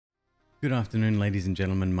Good afternoon, ladies and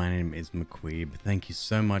gentlemen. My name is McQueeb. Thank you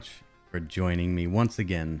so much for joining me once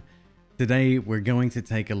again. Today, we're going to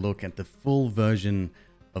take a look at the full version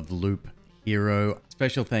of Loop Hero.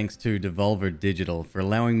 Special thanks to Devolver Digital for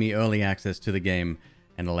allowing me early access to the game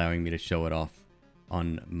and allowing me to show it off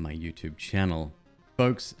on my YouTube channel.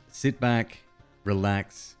 Folks, sit back,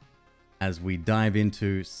 relax, as we dive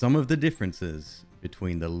into some of the differences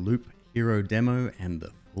between the Loop Hero demo and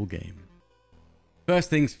the full game.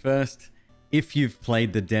 First things first, if you've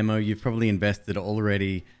played the demo, you've probably invested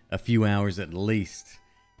already a few hours at least.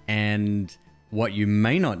 And what you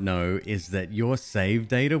may not know is that your save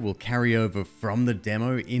data will carry over from the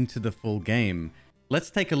demo into the full game.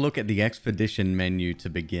 Let's take a look at the Expedition menu to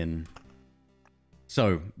begin.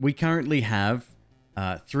 So we currently have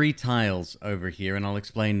 3 tiles over here, and I'll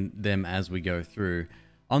explain them as we go through.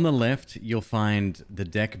 On the left, you'll find the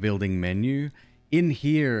deck building menu. In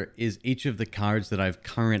here is each of the cards that I've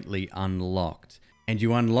currently unlocked, and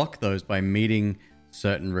you unlock those by meeting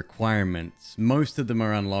certain requirements. Most of them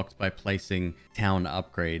are unlocked by placing town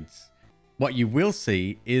upgrades. What you will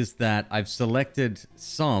see is that I've selected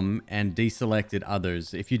some and deselected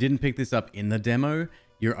others. If you didn't pick this up in the demo,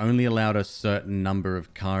 you're only allowed a certain number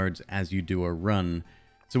of cards as you do a run.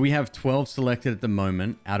 So we have 12 selected at the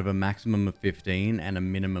moment out of a maximum of 15 and a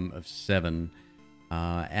minimum of 7.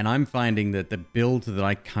 And I'm finding that the build that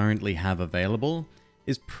I currently have available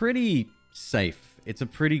is pretty safe. It's a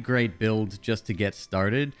pretty great build just to get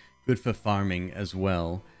started. Good for farming as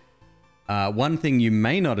well. One thing you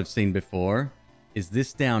may not have seen before is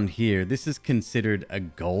this down here. This is considered a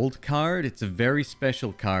gold card. It's a very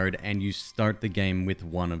special card, and you start the game with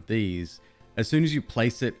one of these. As soon as you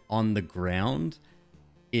place it on the ground,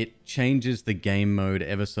 it changes the game mode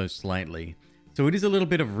ever so slightly. So it is a little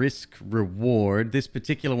bit of risk reward. This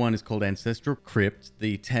particular one is called Ancestral Crypt.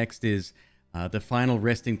 The text is the final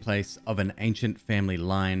resting place of an ancient family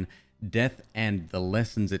line. Death and the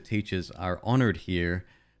lessons it teaches are honored here.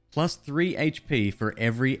 Plus 3 HP for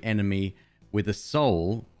every enemy with a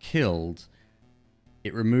soul killed.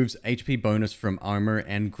 It removes HP bonus from armor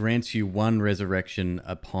and grants you 1 resurrection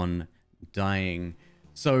upon dying.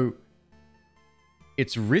 So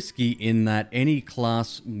it's risky in that any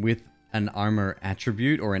class with an armor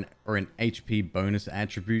attribute or an HP bonus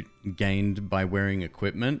attribute gained by wearing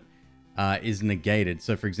equipment is negated.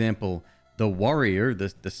 So for example, the warrior,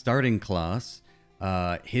 the starting class,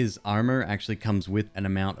 his armor actually comes with an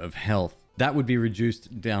amount of health. That would be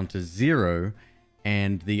reduced down to 0,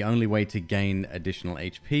 and the only way to gain additional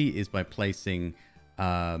HP is by placing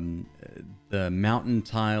the mountain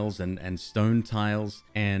tiles and stone tiles,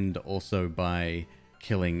 and also by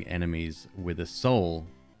killing enemies with a soul.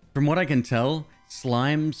 From what I can tell,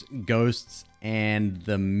 slimes, ghosts, and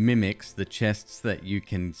the mimics, the chests that you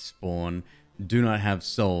can spawn, do not have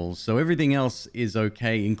souls. So everything else is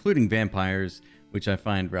okay, including vampires, which I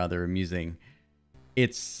find rather amusing.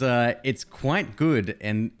 It's quite good,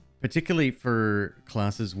 and particularly for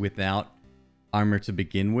classes without armor to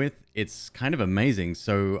begin with, it's kind of amazing.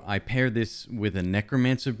 So I paired this with a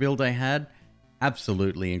necromancer build I had.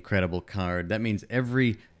 Absolutely incredible card. That means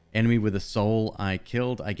every enemy with a soul I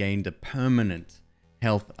killed, I gained a permanent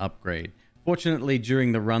health upgrade. Fortunately,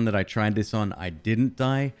 during the run that I tried this on, I didn't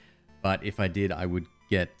die, but if I did, I would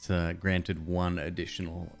get granted 1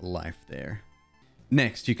 additional life there.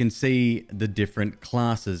 Next, you can see the different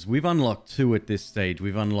classes. We've unlocked 2 at this stage.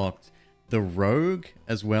 We've unlocked the rogue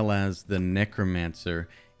as well as the necromancer.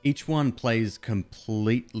 Each one plays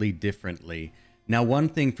completely differently. Now, one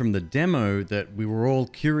thing from the demo that we were all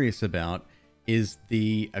curious about is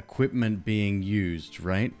the equipment being used,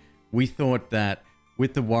 right? We thought that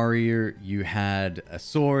with the warrior, you had a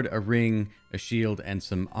sword, a ring, a shield, and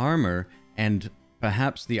some armor, and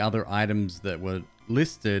perhaps the other items that were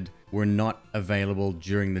listed were not available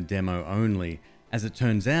during the demo only. As it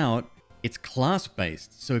turns out, it's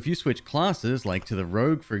class-based. So if you switch classes, like to the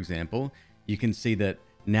rogue, for example, you can see that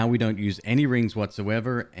now we don't use any rings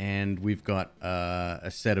whatsoever, and we've got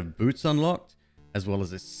a set of boots unlocked, as well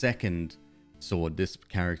as a second sword this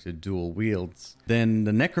character dual wields. Then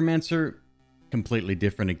the necromancer, completely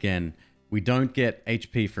different again. We don't get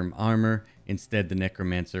HP from armor. Instead, the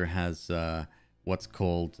necromancer has what's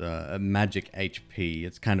called a magic HP.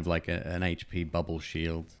 It's kind of like an HP bubble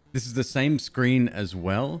shield. This is the same screen as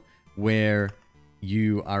well, where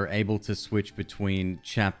you are able to switch between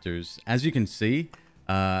chapters. As you can see,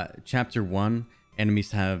 chapter 1,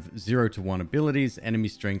 enemies have 0 to 1 abilities, enemy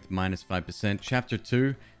strength -5%. Chapter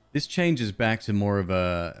 2, this changes back to more of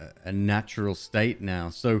a natural state now.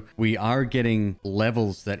 So we are getting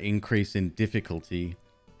levels that increase in difficulty.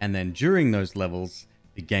 And then during those levels,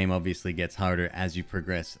 the game obviously gets harder as you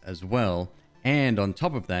progress as well. And on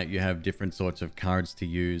top of that, you have different sorts of cards to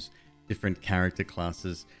use, different character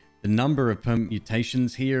classes. The number of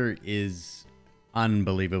permutations here is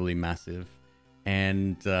unbelievably massive.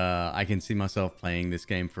 And I can see myself playing this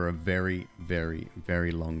game for a very, very,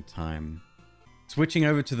 very long time. Switching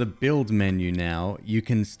over to the build menu now, you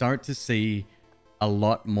can start to see a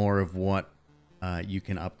lot more of what you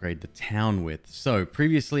can upgrade the town with. So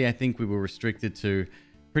previously, I think we were restricted to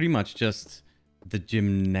pretty much just the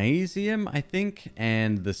gymnasium, I think,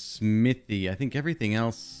 and the smithy. I think everything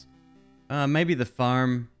else, maybe the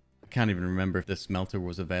farm. I can't even remember if the smelter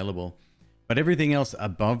was available. But everything else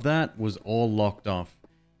above that was all locked off.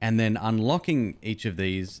 And then unlocking each of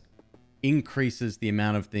these increases the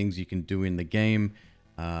amount of things you can do in the game.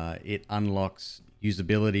 It unlocks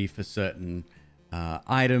usability for certain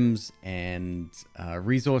items and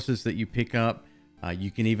resources that you pick up.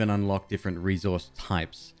 You can even unlock different resource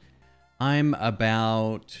types. I'm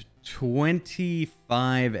about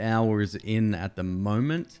 25 hours in at the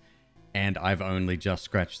moment, and I've only just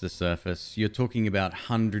scratched the surface. You're talking about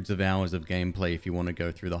hundreds of hours of gameplay if you want to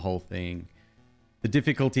go through the whole thing. The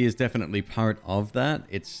difficulty is definitely part of that.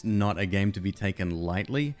 It's not a game to be taken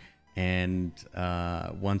lightly, and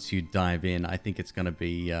once you dive in, I think it's going to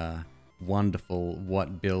be wonderful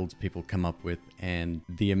what builds people come up with and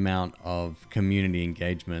the amount of community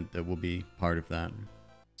engagement that will be part of that.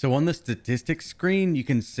 So on the statistics screen, you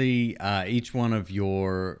can see each one of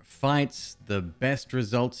your fights, the best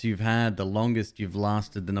results you've had, the longest you've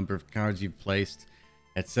lasted, the number of cards you've placed,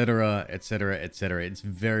 etc, etc, etc. It's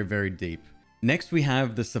very, very deep. Next, we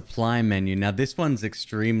have the supply menu. Now, this one's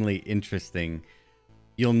extremely interesting.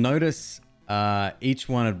 You'll notice each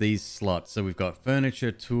one of these slots. So we've got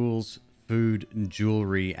furniture, tools, food, and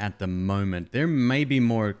jewelry at the moment. There may be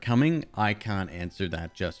more coming. I can't answer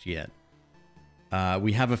that just yet.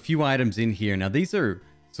 We have a few items in here. Now, these are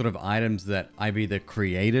sort of items that I've either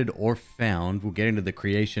created or found. We'll get into the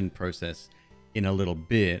creation process in a little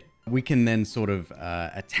bit. We can then sort of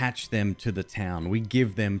attach them to the town. We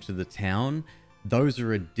give them to the town. Those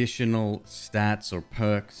are additional stats or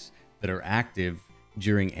perks that are active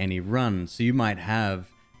during any run. So you might have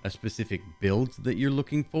a specific build that you're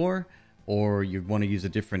looking for, or you want to use a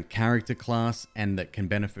different character class and that can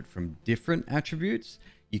benefit from different attributes.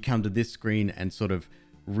 You come to this screen and sort of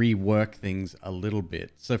rework things a little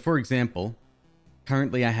bit. So for example,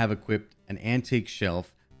 currently I have equipped an antique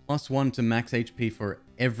shelf +1 to max HP for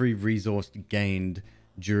every resource gained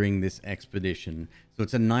during this expedition. So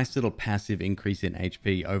it's a nice little passive increase in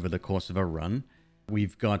HP over the course of a run.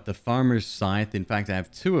 We've got the farmer's scythe. In fact, I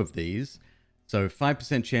have 2 of these. So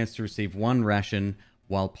 5% chance to receive 1 ration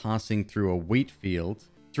while passing through a wheat field.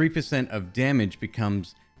 3% of damage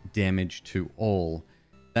becomes damage to all.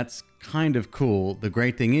 That's kind of cool. The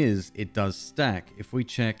great thing is it does stack. If we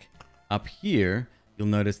check up here, you'll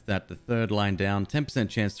notice that the third line down, 10%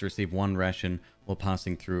 chance to receive 1 ration while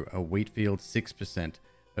passing through a wheat field. 6%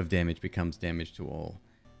 of damage becomes damage to all.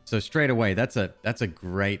 So straight away, that's a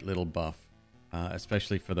great little buff,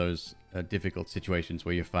 especially for those difficult situations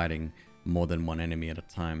where you're fighting more than one enemy at a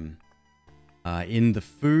time. In the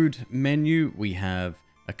food menu, we have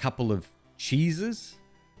a couple of cheeses.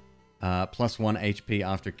 +1 HP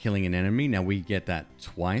after killing an enemy. Now we get that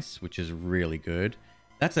twice, which is really good.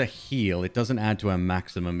 That's a heal. It doesn't add to our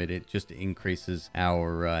maximum. It just increases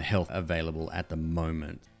our health available at the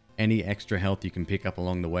moment. Any extra health you can pick up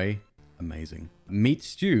along the way, amazing. Meat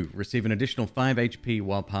stew. Receive an additional 5 HP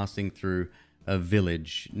while passing through a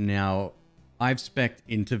village. Now, I've spec'd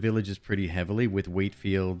into villages pretty heavily with wheat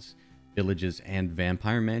fields, villages, and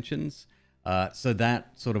vampire mansions. So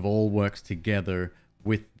that sort of all works together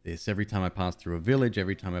with this. Every time I pass through a village,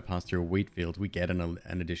 every time I pass through a wheat field, we get an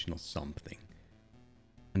additional something.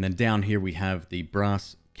 And then down here we have the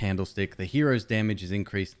brass candlestick. The hero's damage is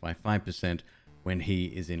increased by 5% when he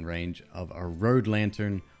is in range of a road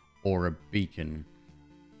lantern or a beacon.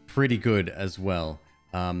 Pretty good as well.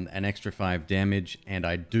 An extra 5 damage, and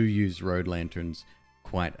I do use road lanterns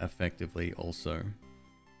quite effectively also.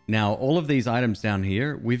 Now, all of these items down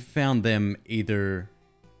here, we've found them either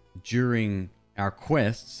during our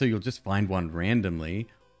quests, so you'll just find one randomly,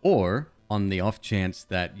 or on the off chance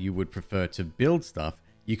that you would prefer to build stuff,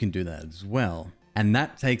 you can do that as well. And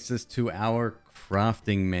that takes us to our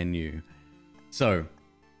crafting menu. So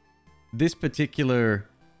this particular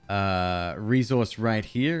resource right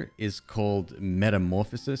here is called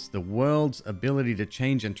Metamorphosis. The world's ability to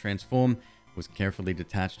change and transform was carefully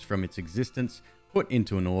detached from its existence, put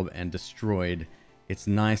into an orb, and destroyed. It's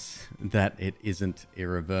nice that it isn't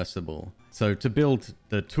irreversible. So to build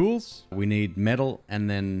the tools, we need metal, and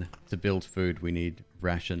then to build food, we need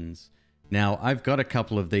rations. Now, I've got a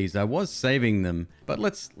couple of these. I was saving them, but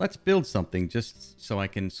let's build something just so I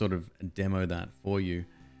can sort of demo that for you.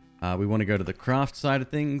 We want to go to the craft side of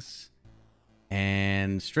things.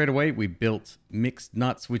 And straight away, we built mixed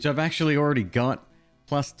nuts, which I've actually already got.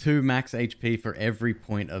 Plus 2 max HP for every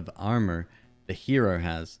point of armor the hero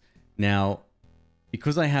has. Now,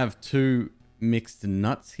 because I have 2 mixed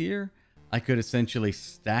nuts here, I could essentially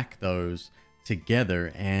stack those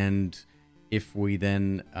together, and if we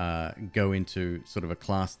then go into sort of a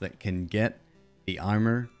class that can get the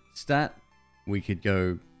armor stat, we could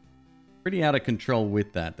go pretty out of control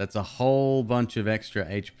with that. That's a whole bunch of extra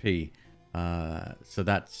HP. So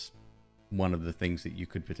that's one of the things that you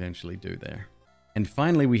could potentially do there. And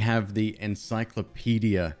finally, we have the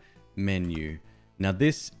encyclopedia menu. Now,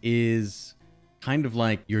 this is kind of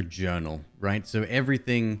like your journal, right? So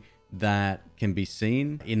everything that can be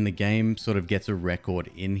seen in the game sort of gets a record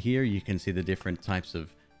in here. You can see the different types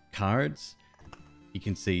of cards. You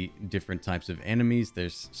can see different types of enemies.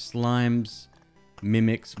 There's slimes,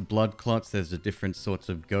 mimics, blood clots. There's the different sorts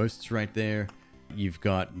of ghosts right there. You've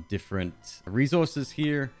got different resources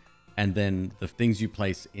here, and then the things you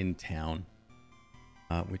place in town,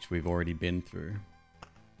 which we've already been through.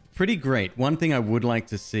 Pretty great. One thing I would like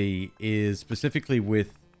to see is specifically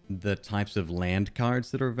with the types of land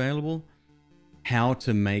cards that are available, how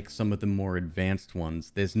to make some of the more advanced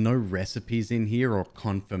ones. There's no recipes in here or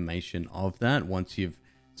confirmation of that once you've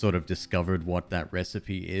sort of discovered what that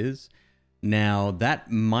recipe is. Now,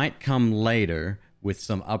 that might come later with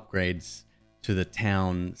some upgrades to the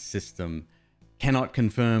town system. Cannot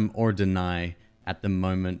confirm or deny at the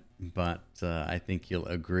moment, but I think you'll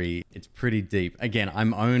agree it's pretty deep. Again,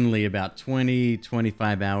 I'm only about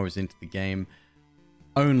 20-25 hours into the game.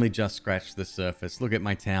 Only just scratched the surface. Look at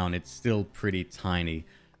my town. It's still pretty tiny.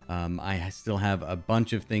 I still have a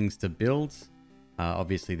bunch of things to build.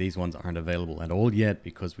 Obviously, these ones aren't available at all yet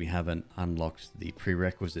because we haven't unlocked the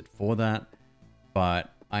prerequisite for that.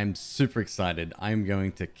 But I'm super excited. I'm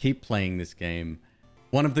going to keep playing this game.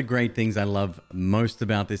 One of the great things I love most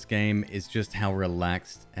about this game is just how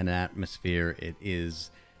relaxed an atmosphere it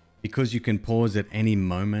is. Because you can pause at any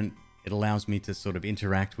moment, it allows me to sort of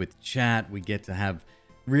interact with chat. We get to have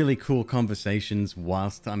really cool conversations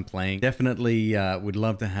whilst I'm playing. Definitely would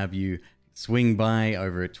love to have you swing by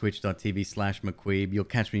over at twitch.tv/McQueeb. You'll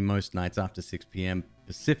catch me most nights after 6 p.m.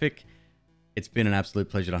 Pacific. It's been an absolute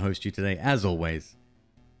pleasure to host you today. As always,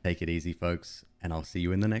 take it easy, folks, and I'll see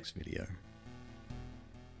you in the next video.